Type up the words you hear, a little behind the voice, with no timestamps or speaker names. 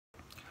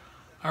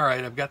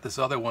Alright, I've got this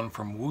other one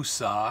from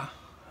WooSah.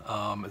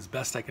 As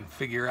best I can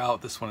figure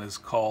out, this one is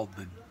called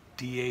the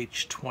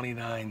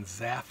DH29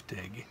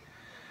 Zaftig.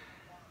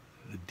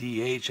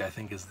 The DH, I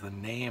think, is the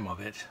name of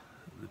it.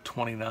 The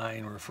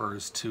 29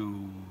 refers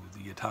to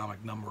the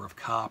atomic number of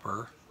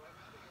copper.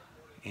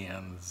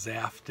 And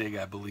Zaftig,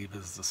 I believe,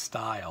 is the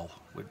style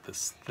with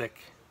this thick,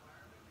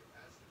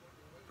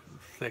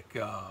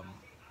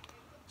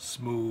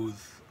 smooth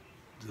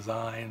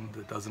design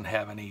that doesn't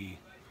have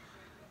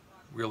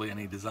really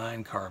any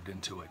design carved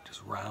into it,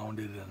 just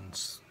rounded and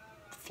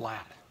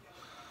flat.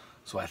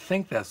 So I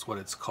think that's what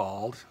it's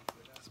called,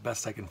 as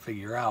best I can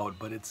figure out,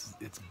 but it's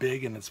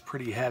big and it's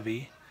pretty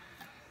heavy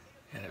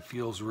and it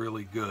feels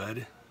really good.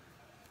 It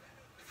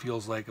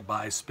feels like a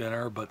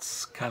bi-spinner, but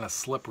it's kind of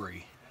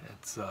slippery.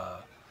 It's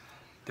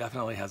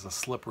definitely has a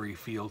slippery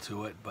feel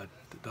to it, but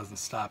it doesn't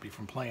stop you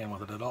from playing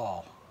with it at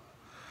all.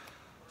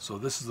 So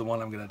this is the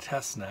one I'm going to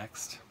test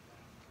next,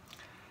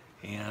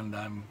 and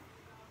I'm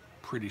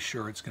pretty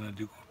sure it's going to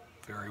do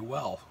very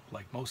well,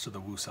 like most of the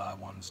WooSah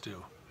ones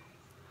do.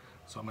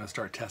 So I'm going to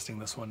start testing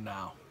this one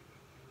now.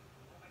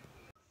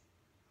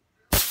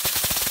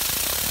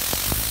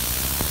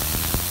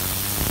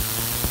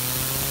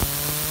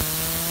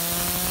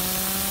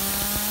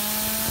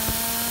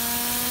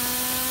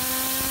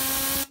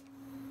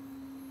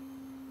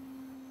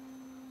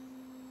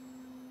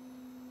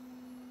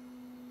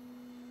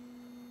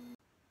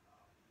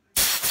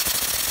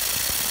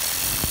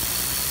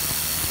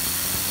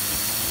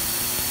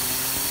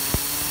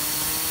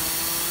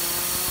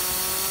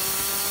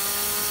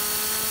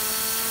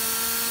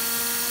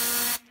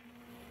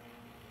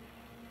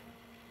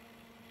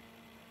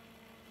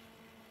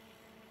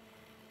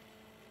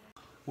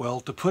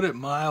 Well, to put it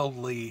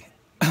mildly,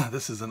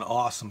 this is an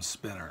awesome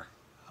spinner.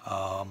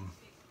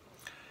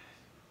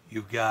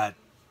 You've got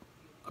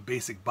a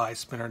basic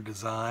bi-spinner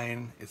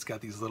design. It's got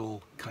these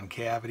little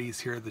concavities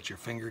here that your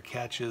finger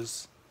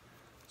catches,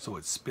 so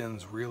it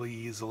spins really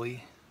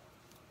easily.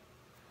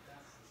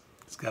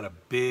 It's got a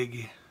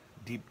big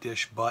deep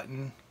dish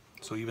button,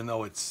 so even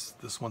though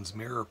this one's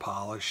mirror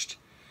polished,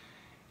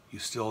 you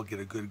still get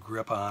a good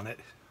grip on it,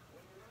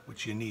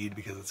 which you need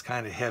because it's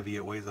kind of heavy.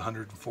 It weighs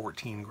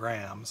 114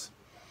 grams.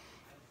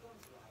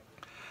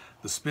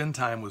 The spin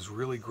time was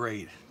really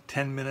great,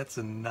 10 minutes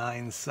and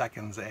 9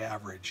 seconds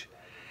average.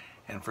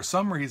 And for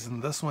some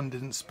reason, this one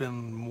didn't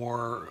spin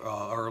more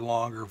or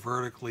longer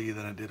vertically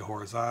than it did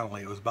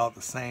horizontally. It was about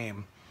the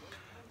same.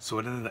 So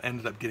it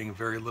ended up getting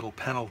very little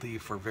penalty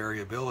for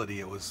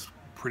variability. It was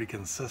pretty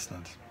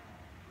consistent,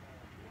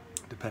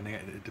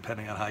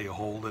 depending on how you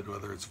hold it,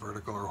 whether it's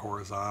vertical or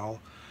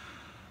horizontal.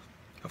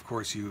 Of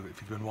course, if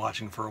you've been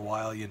watching for a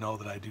while, you know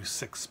that I do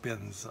 6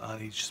 spins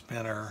on each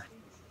spinner,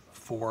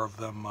 4 of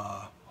them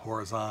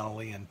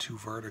horizontally and 2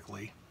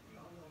 vertically.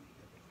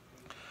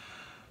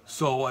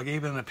 So I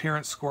gave it an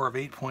appearance score of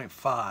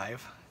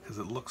 8.5 because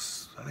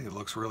I think it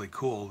looks really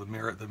cool. The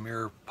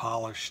mirror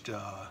polished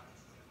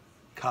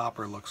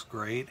copper looks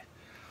great,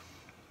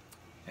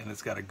 and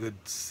it's got a good,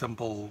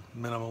 simple,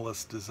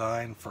 minimalist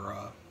design for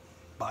a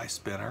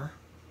bi-spinner.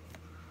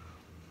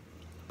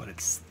 But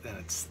it's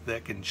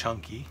thick and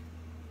chunky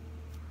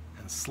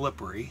and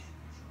slippery.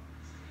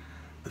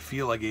 The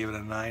feel, I gave it a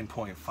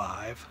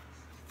 9.5.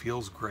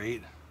 Feels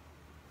great.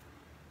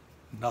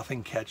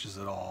 Nothing catches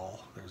at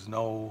all. There's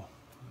no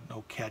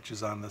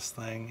catches on this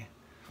thing.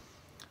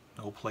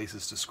 No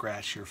places to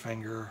scratch your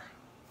finger.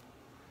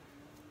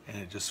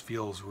 And it just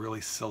feels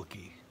really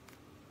silky.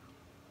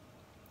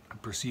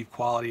 Perceived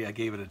quality, I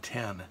gave it a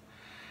 10.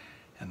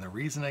 And the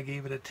reason I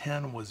gave it a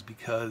 10 was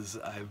because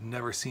I've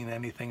never seen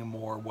anything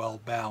more well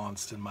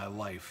balanced in my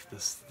life.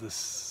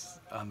 This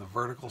on the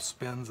vertical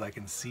spins, I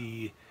can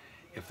see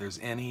if there's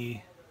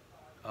any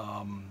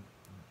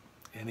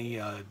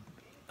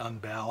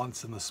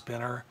unbalance in the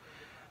spinner.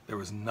 There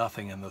was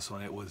nothing in this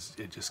one.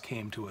 It just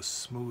came to a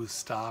smooth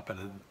stop at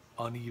an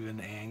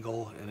uneven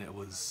angle, and it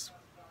was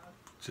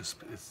just,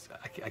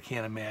 I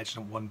can't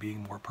imagine one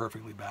being more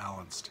perfectly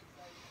balanced.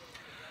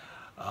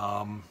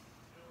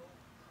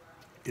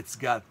 It's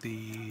got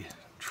the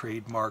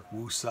trademark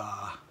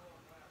WooSah.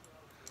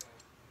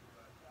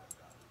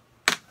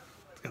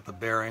 It's got the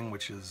bearing,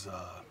 which is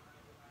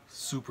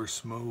super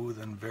smooth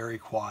and very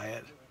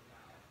quiet.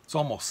 It's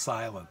almost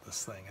silent,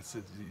 this thing.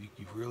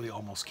 You really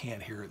almost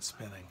can't hear it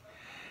spinning.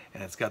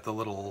 And it's got the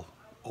little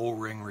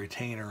O-ring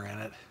retainer in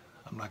it.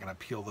 I'm not going to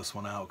peel this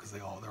one out because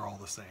they're all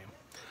the same.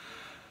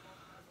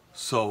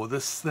 So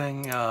this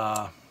thing,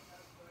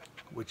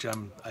 which I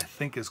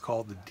think is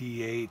called the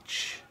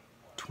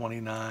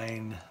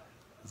DH29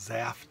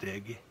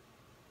 Zaftig,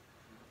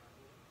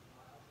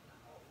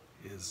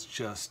 is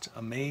just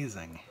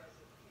amazing.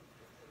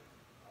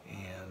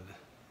 And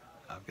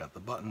I've got the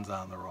buttons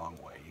on the wrong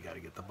way. You got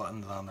to get the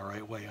buttons on the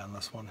right way on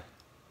this one.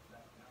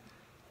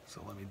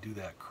 So let me do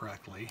that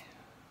correctly.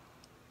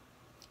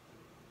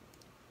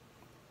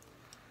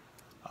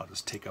 I'll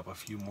just take up a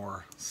few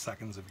more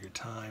seconds of your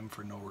time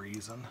for no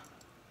reason.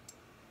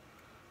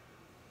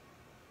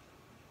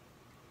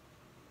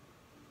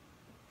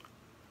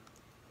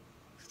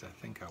 At least I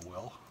think I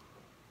will.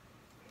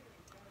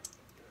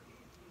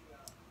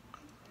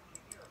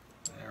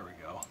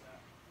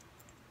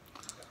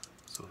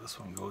 This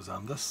one goes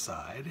on this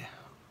side.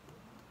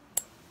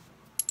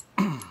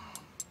 And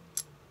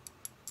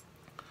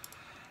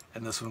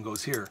this one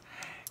goes here.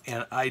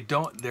 And I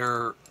don't,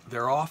 they're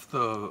off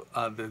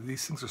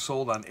these things are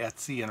sold on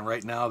Etsy, and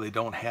right now they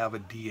don't have a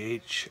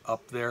DH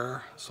up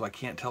there, so I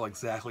can't tell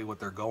exactly what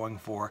they're going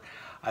for.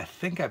 I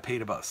think I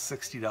paid about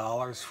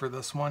 $60 for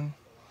this one,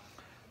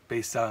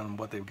 based on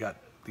what they've got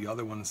the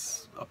other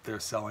ones up there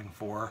selling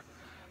for.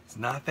 It's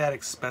not that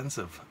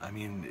expensive. I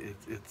mean,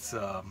 it's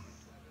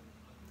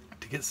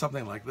to get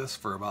something like this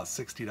for about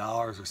 $60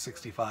 or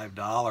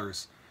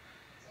 $65,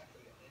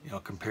 you know,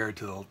 compared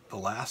to the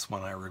last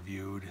one I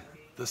reviewed.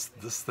 This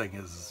thing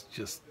is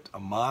just a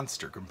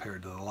monster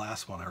compared to the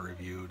last one I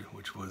reviewed,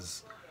 which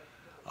was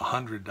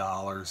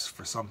 $100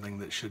 for something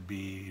that should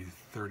be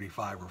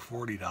 $35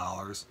 or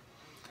 $40.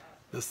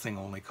 This thing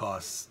only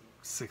costs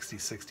 $60,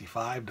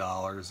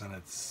 $65, and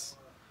it's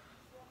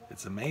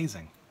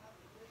amazing.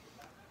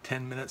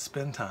 10-minute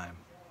spin time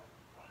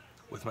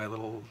with my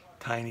little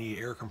tiny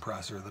air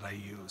compressor that I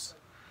use.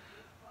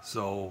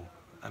 So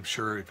I'm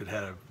sure if you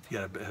had a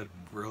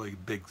really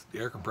big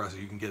air compressor,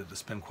 you can get it to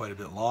spin quite a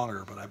bit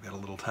longer, but I've got a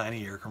little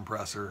tiny air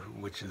compressor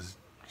which is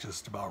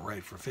just about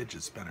right for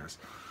fidget spinners.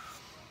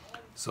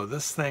 So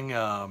this thing,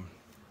 I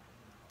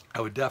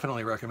would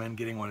definitely recommend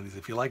getting one of these.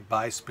 If you like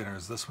buy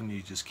spinners, this one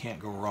you just can't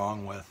go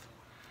wrong with,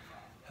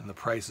 and the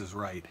price is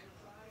right.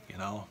 You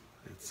know,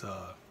 it's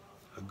a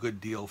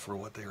good deal for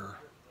what they're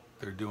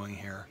doing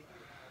here.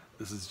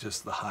 This is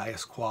just the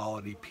highest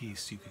quality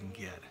piece you can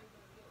get.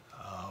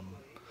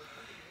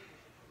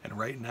 And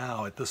right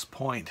now, at this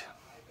point,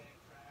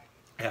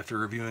 after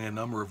reviewing a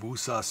number of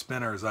WooSah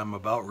spinners, I'm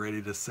about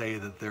ready to say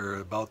that they're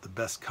about the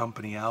best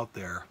company out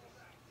there.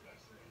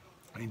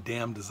 I mean,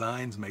 Damn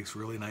Designs makes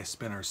really nice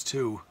spinners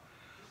too,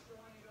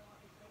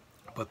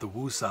 but the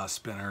WooSah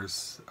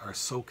spinners are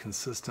so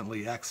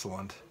consistently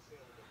excellent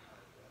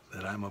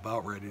that I'm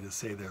about ready to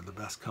say they're the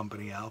best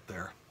company out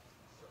there.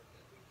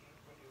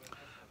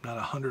 I'm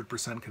not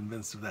 100%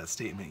 convinced of that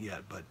statement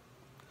yet, but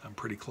I'm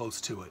pretty close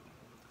to it.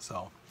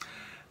 So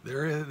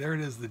there it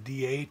is, the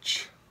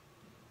DH29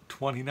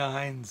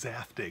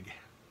 Zaftig.